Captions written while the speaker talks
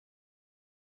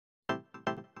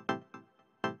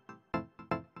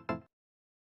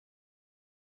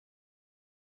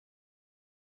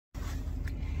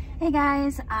Hey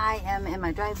guys, I am in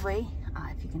my driveway,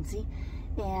 if you can see,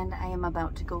 and I am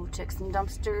about to go check some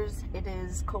dumpsters. It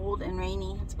is cold and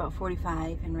rainy. It's about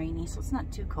 45 and rainy, so it's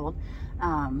not too cold,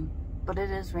 but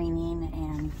it is raining,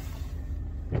 and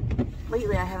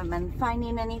lately I haven't been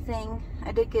finding anything.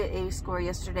 I did get a score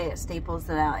yesterday at Staples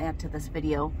that I'll add to this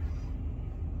video,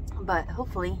 but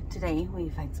hopefully today we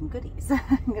find some goodies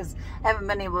because I haven't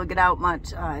been able to get out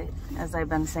much. As I've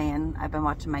been saying, I've been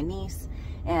watching my niece,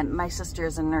 and my sister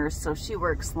is a nurse, so she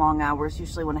works long hours.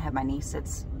 Usually when I have my niece,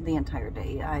 it's the entire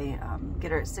day. I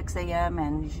get her at 6 a.m.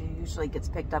 and she usually gets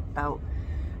picked up about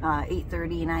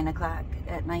 8:30, 9 o'clock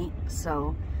at night.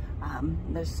 So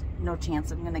there's no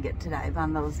chance I'm gonna get to dive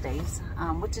on those days,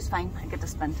 which is fine. I get to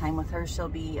spend time with her. She'll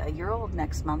be a year old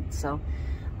next month, so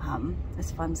it's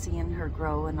fun seeing her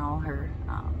grow and all her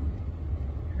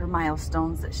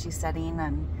milestones that she's setting,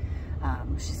 and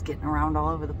she's getting around all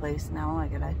over the place now. I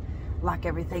gotta lock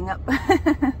everything up.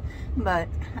 But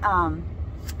I'm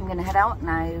gonna head out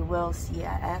and I will see you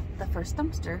at the first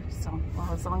dumpster. So,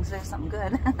 well, as long as there's something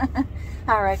good.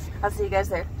 All right, I'll see you guys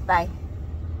there. Bye.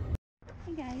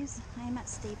 Hey guys, I'm at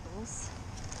Staples.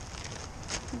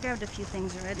 I grabbed a few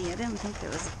things already. I didn't think there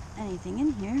was anything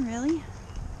in here really,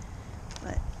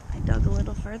 but I dug a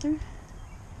little further,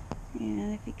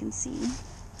 and if you can see,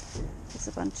 there's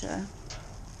a bunch of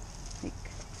like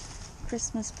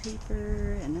Christmas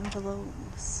paper and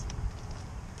envelopes.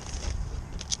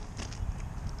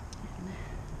 And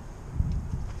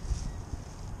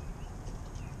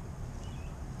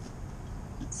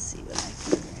let's see what I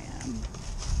can grab.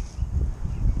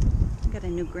 I got a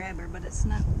new grabber, but it's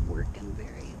not working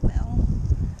very well.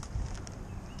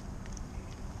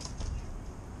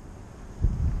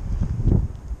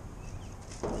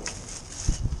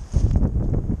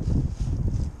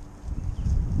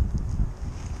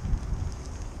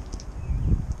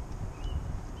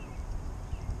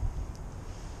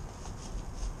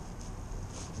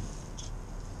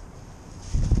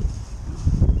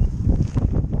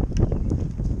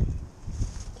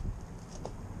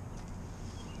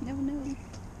 No,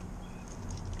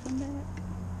 come back.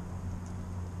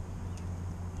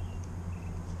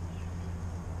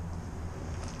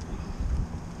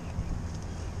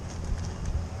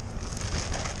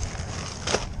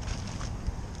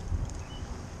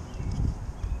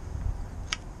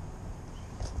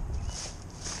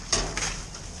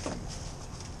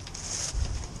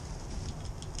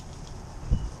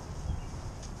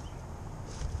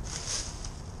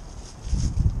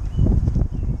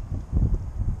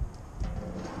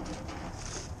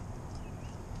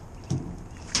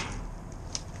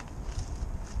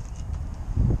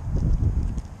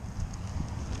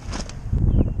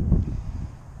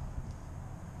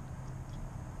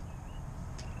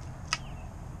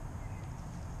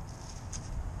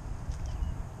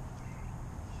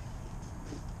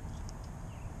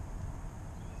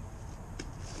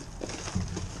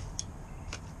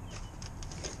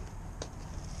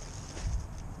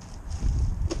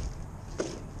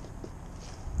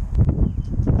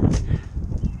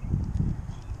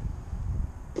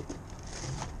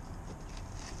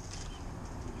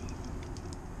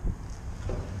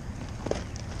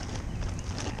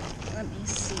 Let me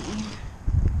see.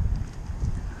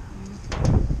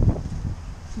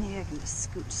 Maybe I can just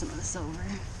scooch some of this over.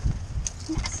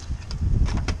 Oops.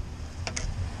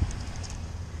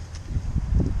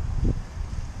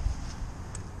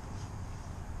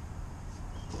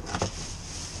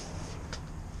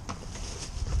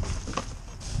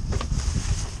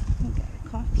 We got a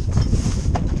coffee too.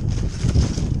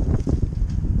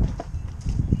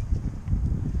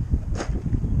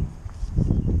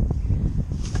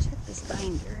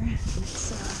 Binder.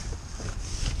 It's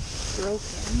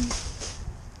broken.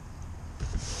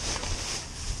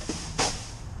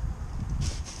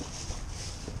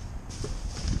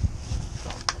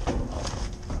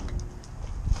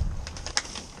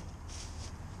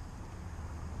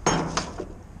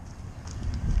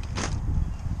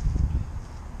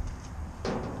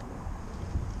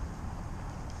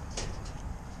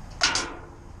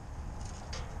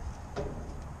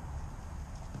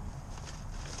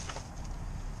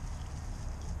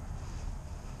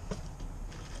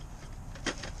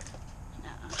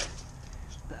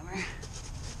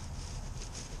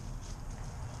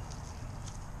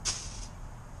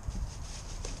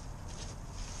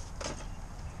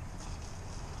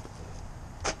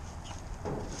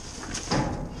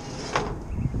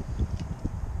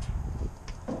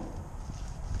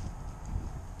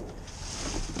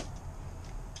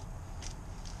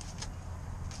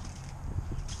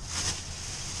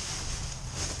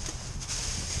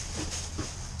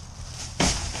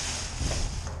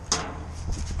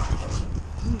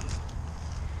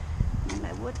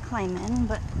 climb in,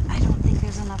 but I don't think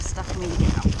there's enough stuff for me to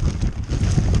get out.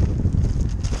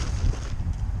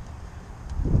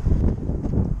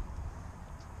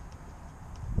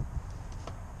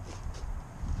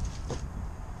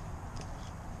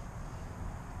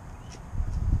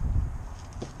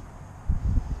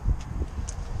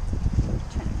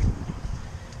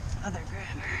 Other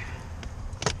grabber.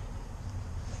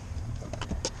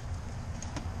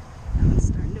 That one's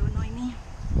starting to annoy me.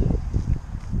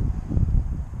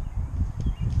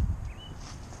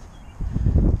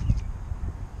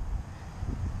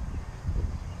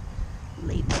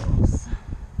 Labels.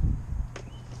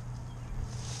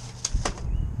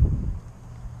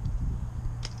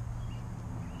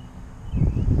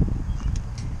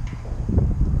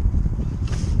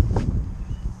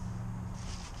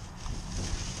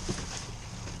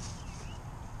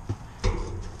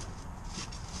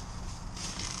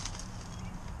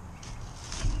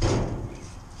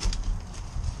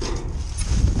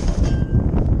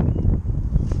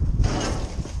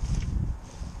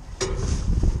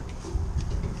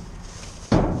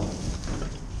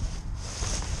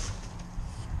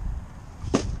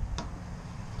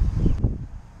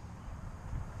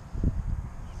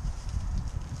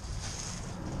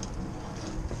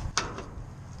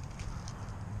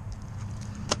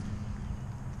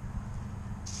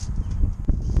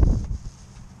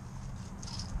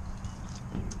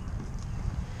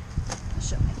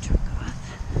 Shut my truck off.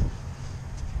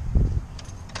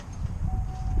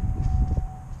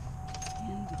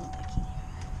 And hold the key.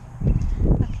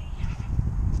 Okay.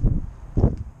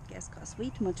 Gas costs way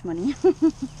too much money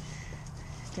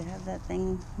to have that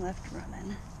thing left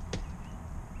running.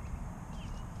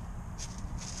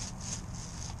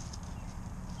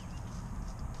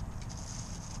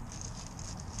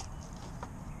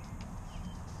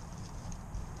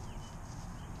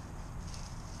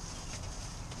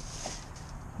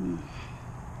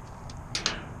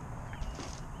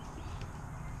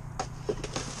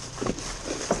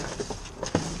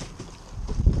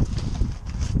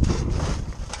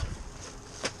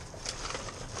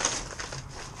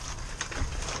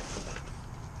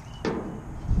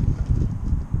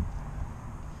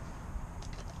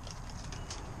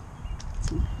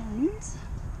 Some pens.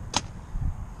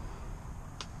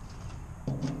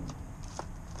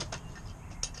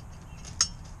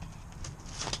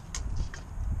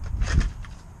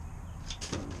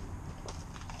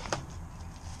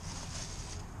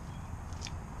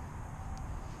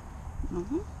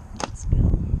 Let's go.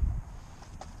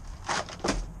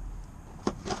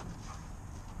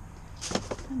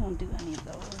 I don't do any of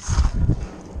those.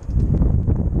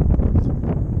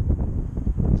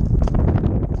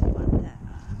 I want that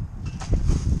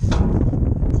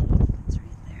tape that's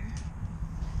right there.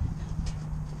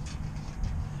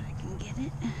 If I can get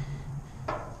it.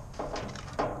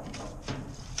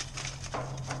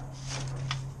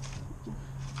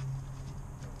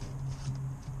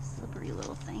 Slippery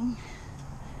little thing.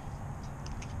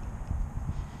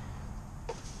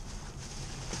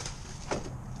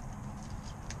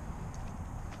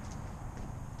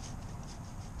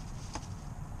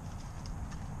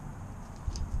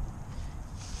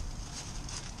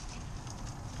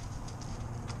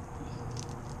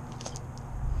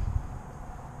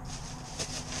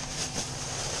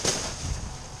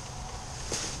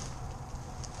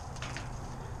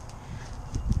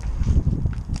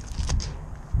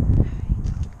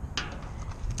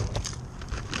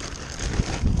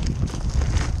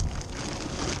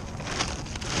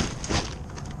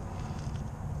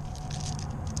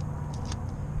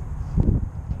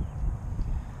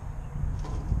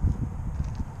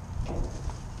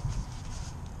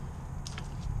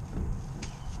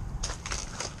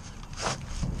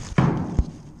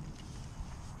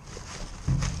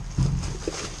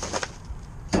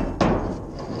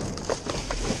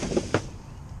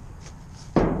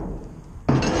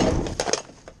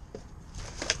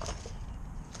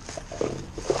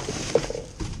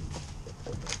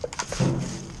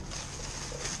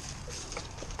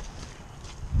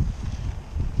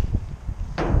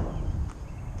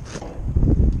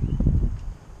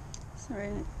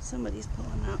 Somebody's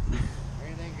pulling up.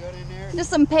 Anything good in there? Just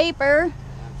some paper. I'm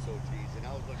so cheesy.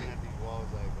 I was looking at these walls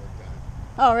like,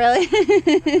 Oh, really? have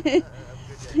a good day.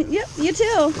 Yep, you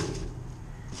too.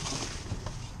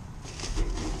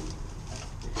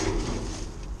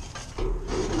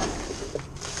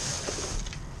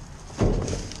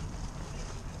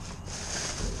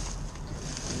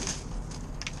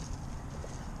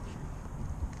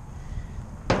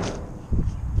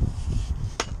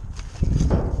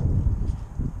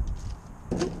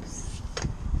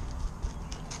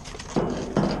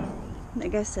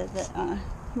 Like I said, that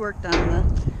he worked on the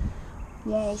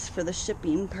walls for the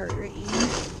shipping part right here.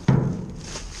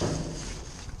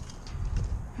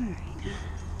 Alright.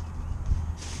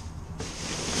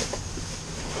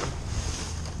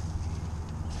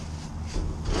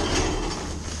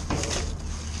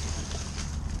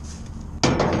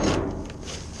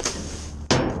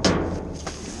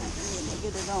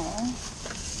 Get it all,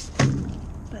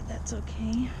 but that's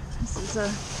okay. This is a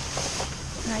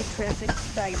high traffic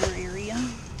diver area.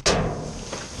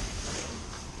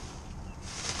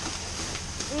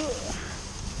 Ugh.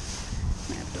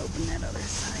 I have to open that other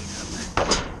side up.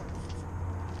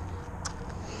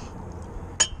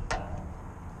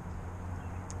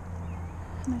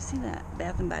 And I see that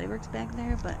Bath and Body Works back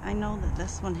there, but I know that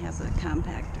this one has a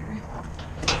compactor.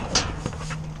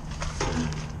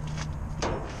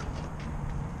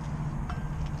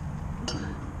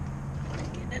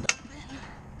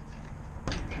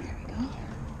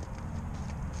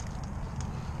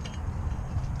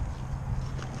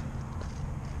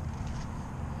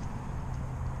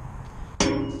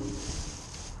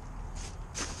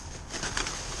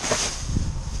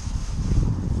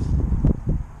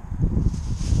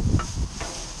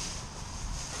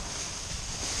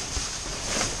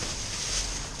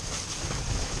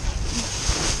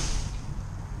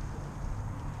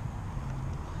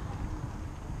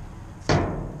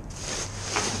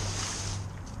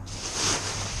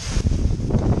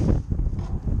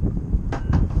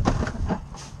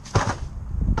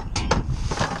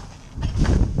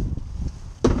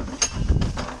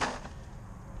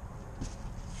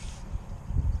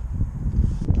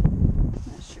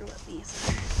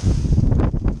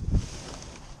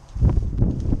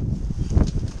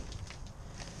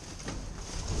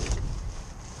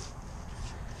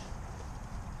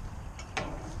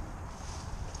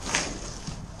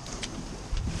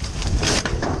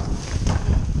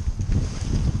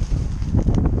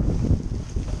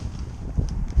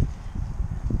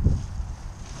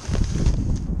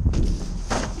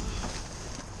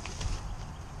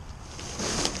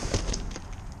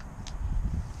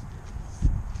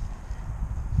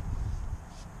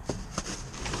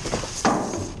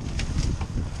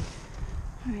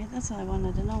 Alright, that's all I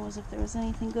wanted to know, was if there was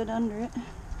anything good under it. It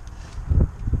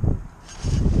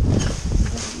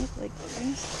doesn't look like there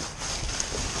is.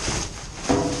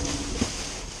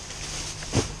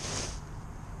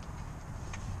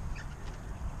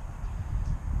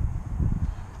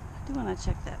 I do want to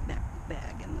check that back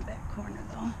bag in the back corner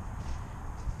though.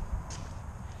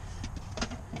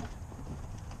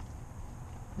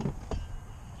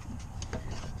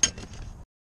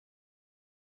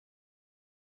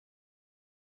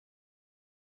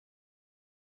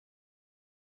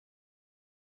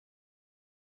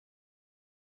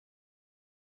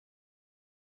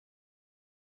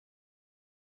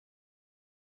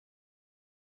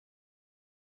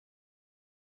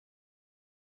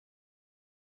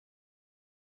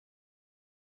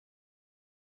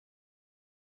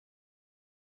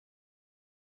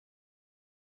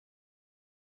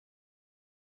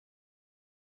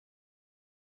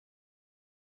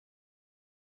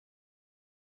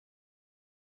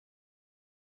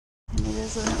 And it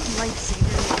is a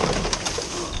lifesaver.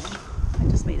 I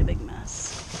just made a big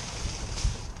mess.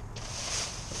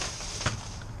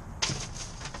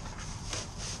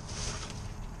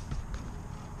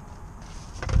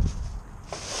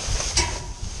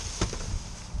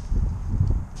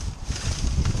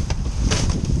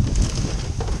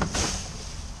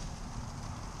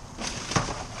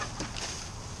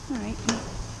 Alright.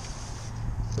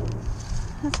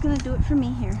 That's gonna do it for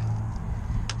me here.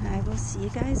 I will see you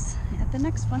guys at the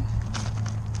next one.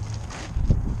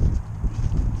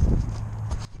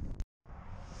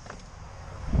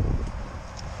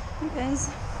 Hey guys,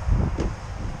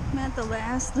 I'm at the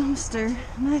last dumpster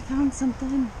and I found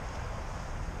something.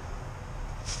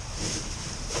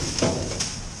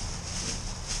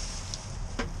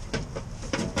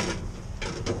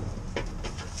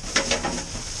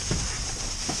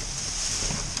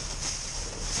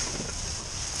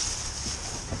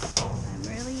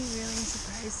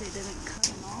 They didn't cut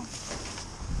them off.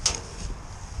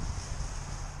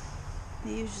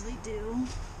 They usually do.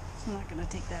 So I'm not going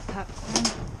to take that popcorn.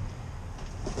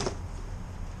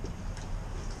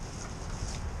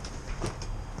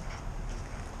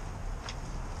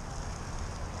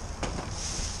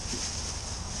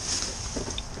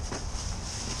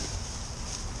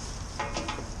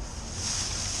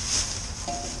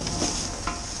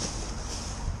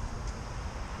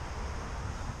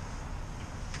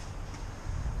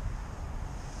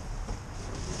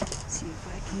 See if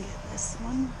I can get this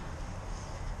one.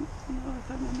 I don't know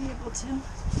if I'm going to be able to.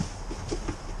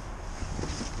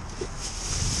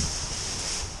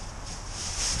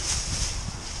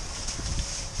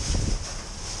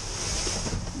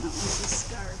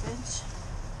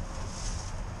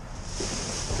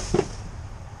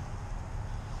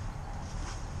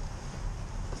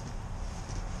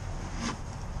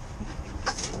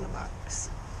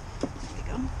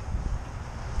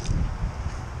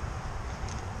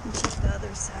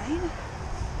 other side.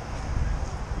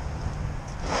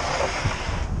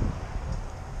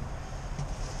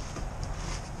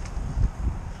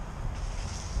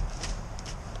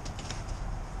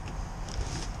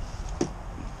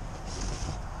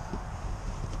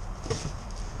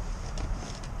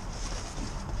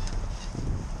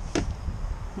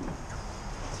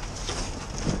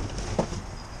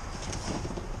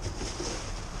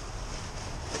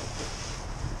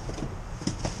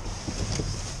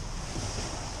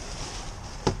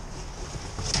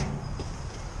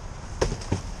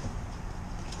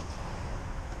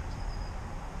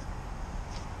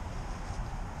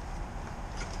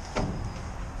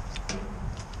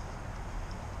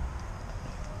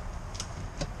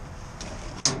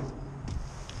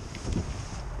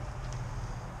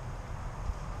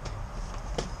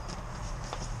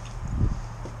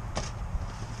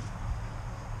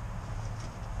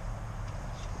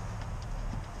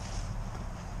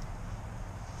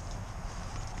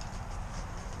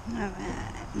 Alright.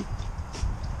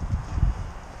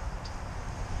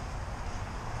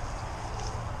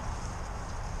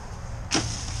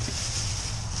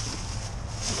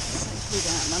 We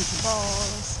got a bunch of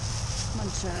balls, a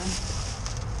bunch of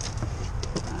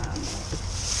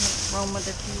aroma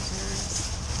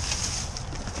diffusers.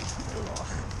 Ugh.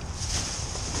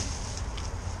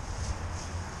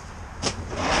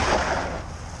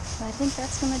 I think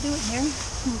that's going to do it here. I'm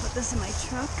going to put this in my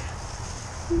truck.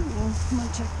 I'm going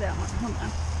to check that one. Hold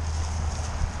on.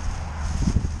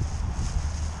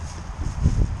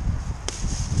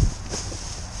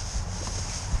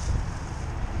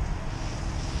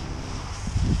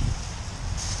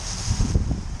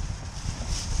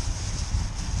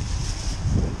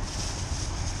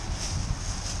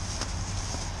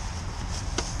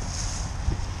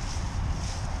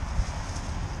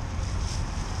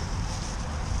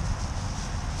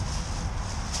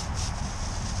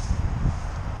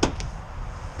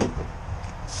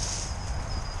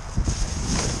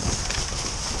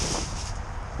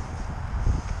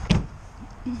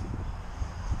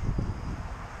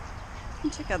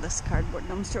 Check out this cardboard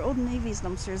dumpster. Old Navy's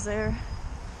dumpster's there.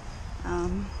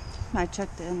 I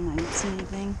checked in, I didn't see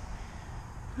anything.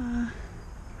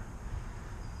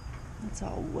 It's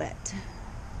all wet.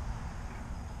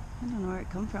 I don't know where it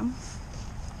come from.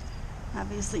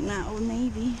 Obviously not Old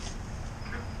Navy.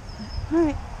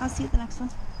 Alright, I'll see you at the next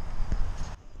one.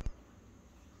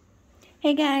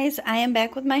 Hey guys, I am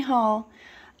back with my haul.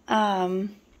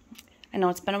 I know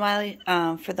it's been a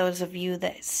while. For those of you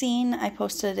that seen, I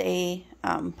posted a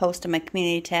post in my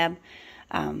community tab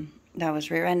that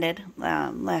was rear-ended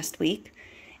last week,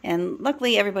 and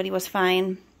luckily everybody was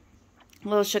fine. A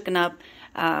little shooken up.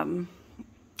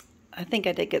 I think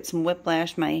I did get some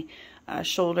whiplash. My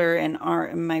shoulder and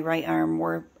my right arm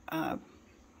were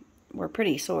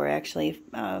pretty sore actually.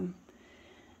 A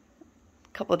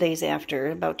couple of days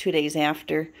after, about 2 days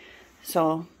after.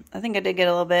 So I think I did get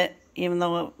a little bit, even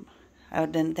though I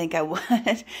didn't think I would.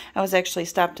 I was actually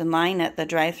stopped in line at the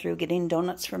drive-thru getting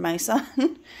donuts for my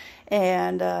son.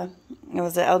 And it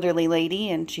was an elderly lady,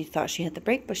 and she thought she hit the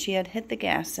brake, but she had hit the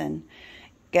gas and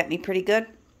got me pretty good.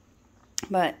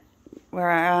 But we're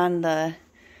on the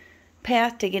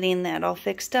path to getting that all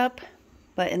fixed up.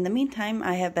 But in the meantime,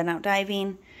 I have been out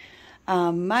diving.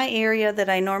 My area that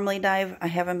I normally dive, I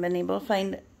haven't been able to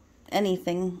find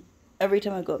anything. Every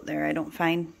time I go up there, I don't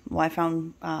find, well, I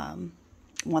found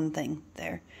one thing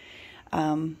there.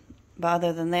 But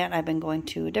other than that, I've been going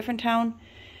to a different town.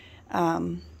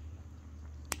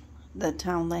 The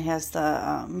town that has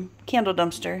the candle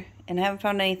dumpster, and I haven't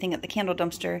found anything at the candle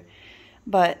dumpster,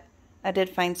 but I did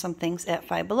find some things at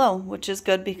Five Below, which is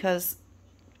good because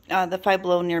the Five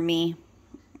Below near me,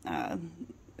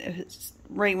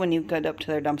 right when you get up to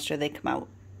their dumpster, they come out,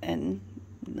 and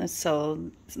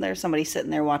so there's somebody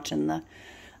sitting there watching the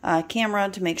camera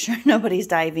to make sure nobody's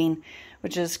diving,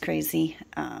 which is crazy.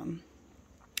 I'm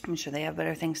sure they have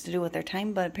better things to do with their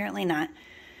time, but apparently not.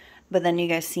 But then you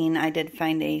guys seen I did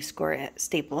find a score at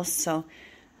Staples, so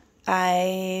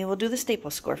I will do the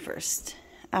Staples score first.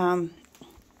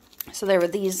 So there were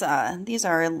these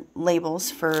are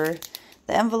labels for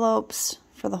the envelopes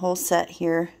for the whole set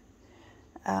here.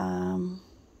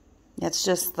 It's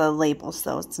just the labels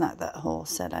though, it's not the whole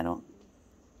set.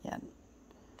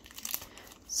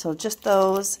 So just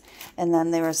those, and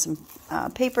then there was some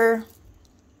paper.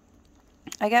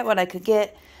 I got what I could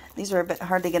get. These were a bit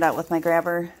hard to get out with my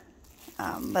grabber,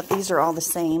 but these are all the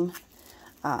same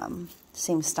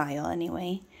style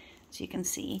anyway, as you can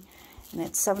see. And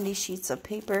it's 70 sheets of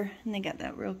paper, and they got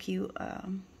that real cute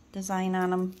design on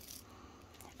them.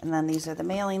 And then these are the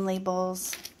mailing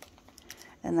labels.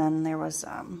 And then there was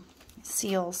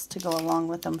seals to go along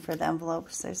with them for the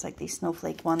envelopes. There's like these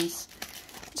snowflake ones.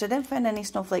 So I didn't find any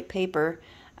snowflake paper.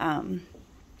 I'll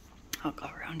go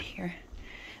around here.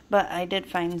 But I did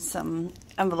find some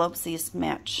envelopes. These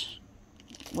match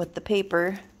with the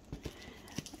paper.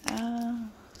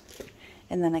 And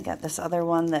then I got this other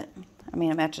one that, I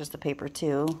mean, it matches the paper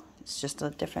too. It's just a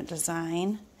different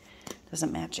design.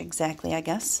 Doesn't match exactly, I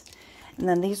guess. And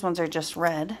then these ones are just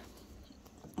red.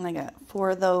 And I got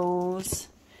 4 of those.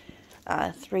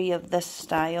 3 of this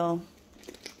style.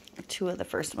 2 of the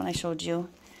first one I showed you.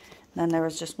 And then there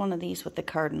was just one of these with the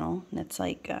cardinal. And it's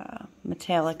like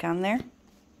metallic on there.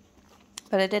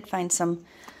 But I did find some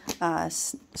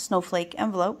snowflake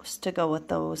envelopes to go with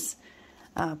those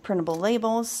printable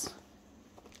labels.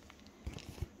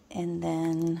 And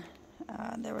then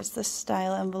there was this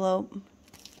style envelope.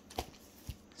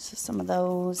 So some of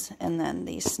those. And then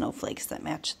these snowflakes that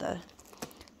match the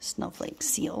snowflake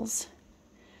seals.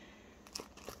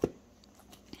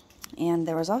 And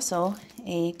there was also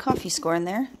a coffee score in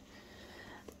there.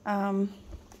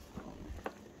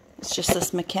 It's just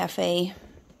this McCafe.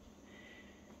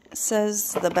 It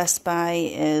says the best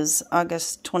buy is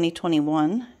August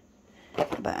 2021.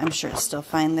 But I'm sure it's still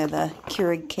fine. They're the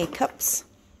Keurig K-Cups.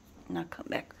 And I'll come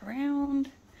back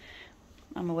around.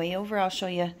 On my way over, I'll show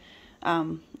you.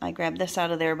 I grabbed this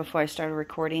out of there before I started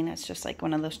recording. It's just like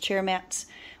one of those chair mats,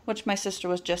 which my sister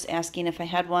was just asking if I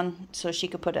had one so she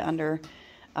could put it under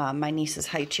my niece's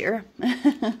high chair.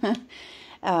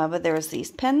 But there was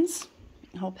these pens,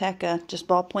 a whole pack of just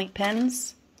ballpoint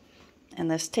pens,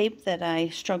 and this tape that I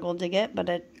struggled to get, but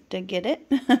I did get it.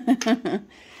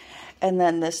 And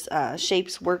then this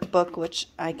shapes workbook, which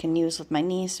I can use with my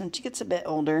niece when she gets a bit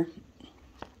older.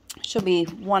 She'll be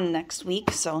 1 next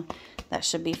week, so that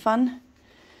should be fun.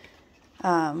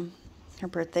 Her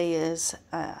birthday is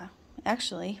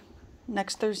actually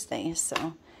next Thursday,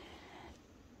 so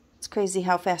it's crazy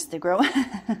how fast they grow.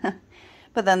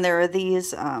 But then there are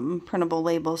these printable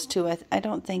labels too. I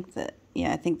don't think that,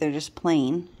 yeah, I think they're just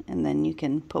plain, and then you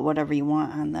can put whatever you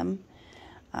want on them,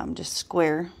 just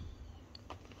square.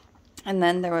 And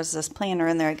then there was this planner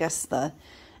in there. I guess the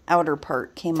outer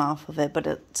part came off of it, but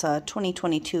it's a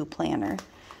 2022 planner.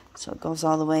 So it goes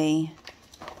all the way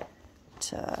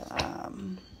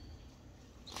to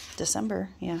December,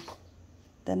 yeah,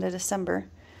 the end of December.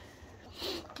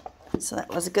 So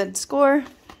that was a good score.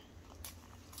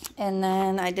 And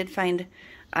then I did find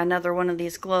another one of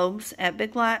these globes at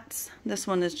Big Lots. This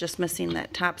one is just missing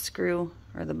that top screw,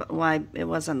 or it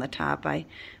was on the top. I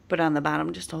put it on the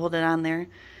bottom just to hold it on there.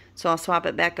 So I'll swap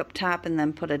it back up top and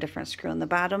then put a different screw in the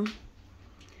bottom.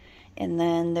 And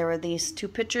then there were these 2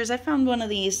 pictures. I found one of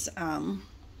these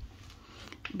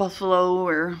buffalo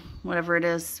or whatever it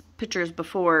is pictures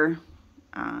before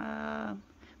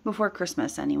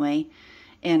Christmas anyway.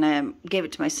 And I gave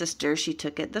it to my sister. She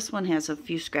took it. This one has a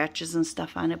few scratches and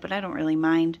stuff on it, but I don't really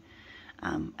mind.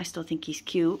 I still think he's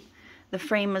cute. The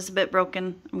frame is a bit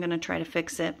broken. I'm going to try to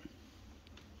fix it.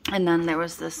 And then there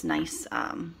was this nice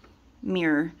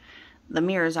mirror. The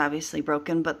mirror is obviously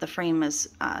broken, but the frame is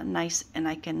nice, and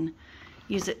I can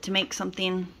use it to make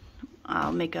something.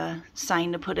 I'll make a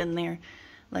sign to put in there,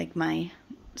 like my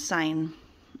sign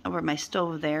over my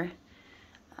stove there.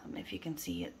 If you can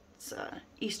see, it's an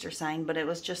Easter sign, but it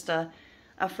was just a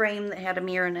frame that had a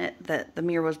mirror in it, that the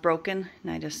mirror was broken,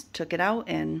 and I just took it out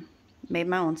and made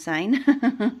my own sign.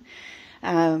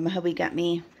 Hubby got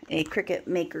me a Cricut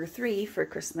Maker 3 for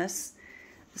Christmas.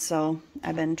 So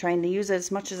I've been trying to use it as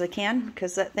much as I can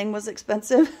because that thing was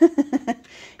expensive.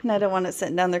 And I don't want it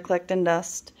sitting down there collecting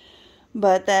dust.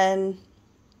 But then,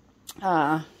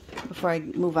 before I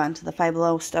move on to the Five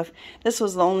Below stuff, this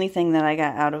was the only thing that I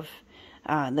got out of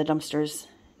the dumpsters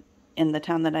in the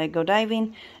town that I go diving.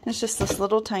 And it's just this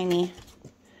little tiny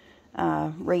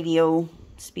radio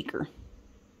speaker.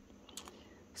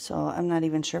 So I'm not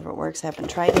even sure if it works. I haven't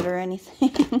tried it or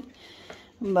anything.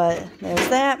 But there's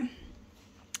that.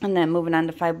 And then moving on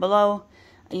to Five Below,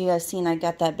 you guys seen I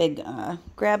got that big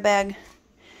grab bag,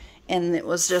 and it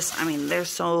was just, I mean, there's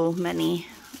so many.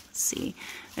 Let's see,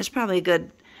 there's probably a good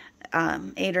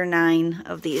 8 or 9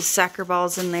 of these soccer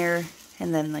balls in there,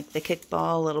 and then like the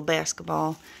kickball, little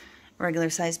basketball,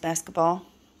 regular size basketball,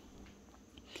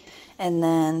 and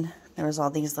then there was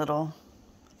all these little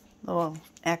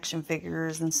action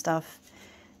figures and stuff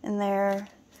in there.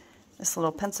 This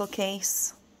little pencil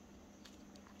case.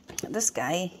 This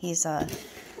guy, he's a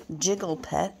jiggle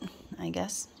pet, I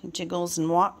guess. He jiggles and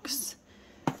walks.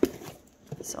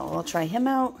 So we'll try him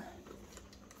out.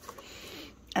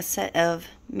 A set of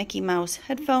Mickey Mouse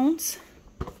headphones.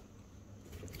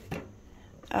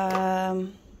 A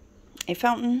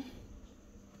fountain.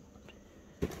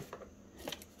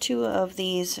 2 of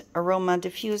these aroma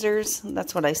diffusers.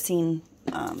 That's what I seen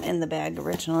in the bag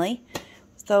originally.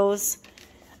 Those,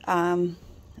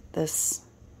 this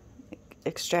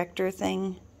extractor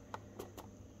thing.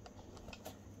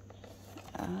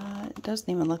 It doesn't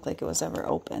even look like it was ever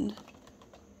opened.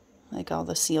 Like all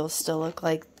the seals still look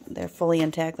like they're fully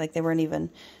intact, like they weren't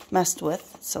even messed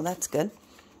with, so that's good.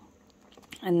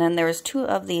 And then there's 2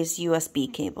 of these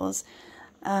USB cables.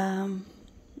 I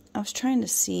was trying to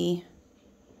see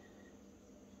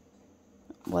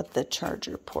what the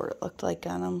charger port looked like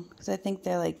on them, because I think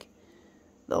they're like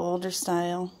the older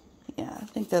style. Yeah, I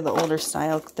think they're the older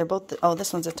style. They're both, oh,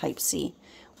 this one's a Type-C,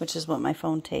 which is what my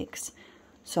phone takes.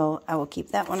 So I will keep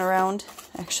that one around.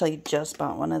 I actually just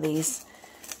bought one of these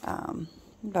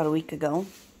about a week ago.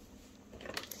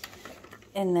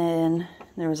 And then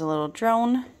there was a little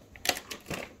drone.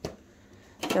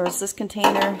 There was this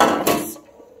container. It's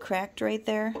cracked right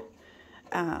there.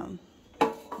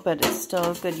 But it's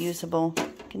still a good usable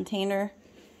container.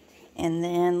 And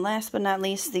then last but not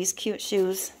least, these cute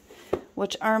shoes,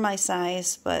 which are my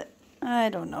size, but I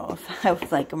don't know if I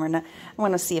would like them or not. I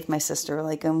want to see if my sister would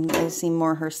like them. They seem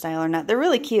more her style or not. They're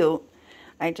really cute.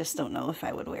 I just don't know if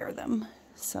I would wear them.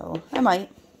 So I might.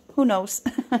 Who knows?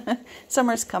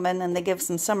 Summer's coming, and they give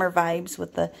some summer vibes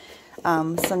with the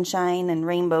sunshine and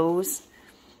rainbows.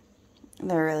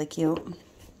 They're really cute.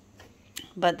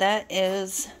 But that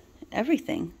is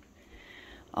everything.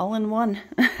 All in one.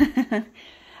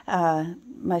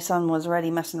 My son was already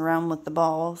messing around with the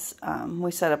balls.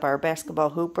 We set up our basketball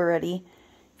hoop already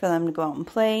for them to go out and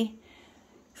play.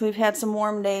 So we've had some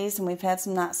warm days and we've had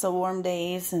some not so warm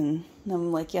days. And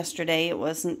like yesterday, it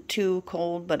wasn't too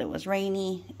cold, but it was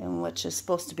rainy, and which is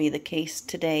supposed to be the case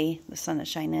today. The sun is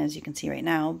shining, as you can see right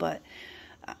now, but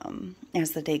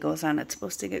as the day goes on, it's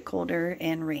supposed to get colder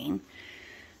and rain.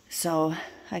 So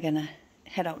I'm gonna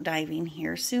head out diving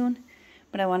here soon.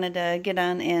 But I wanted to get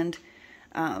on and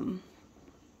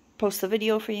post the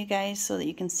video for you guys so that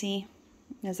you can see,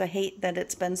 as I hate that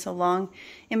it's been so long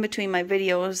in between my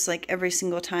videos, like every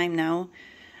single time now.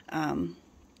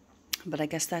 But I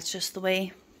guess that's just the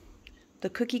way the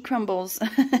cookie crumbles.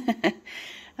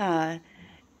 But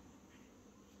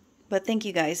thank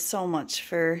you guys so much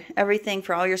for everything,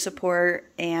 for all your support.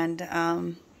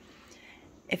 And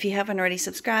if you haven't already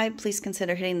subscribed, please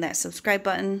consider hitting that subscribe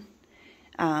button.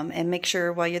 And make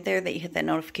sure while you're there that you hit that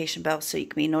notification bell so you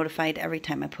can be notified every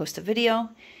time I post a video.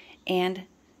 And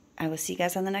I will see you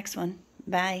guys on the next one.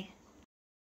 Bye.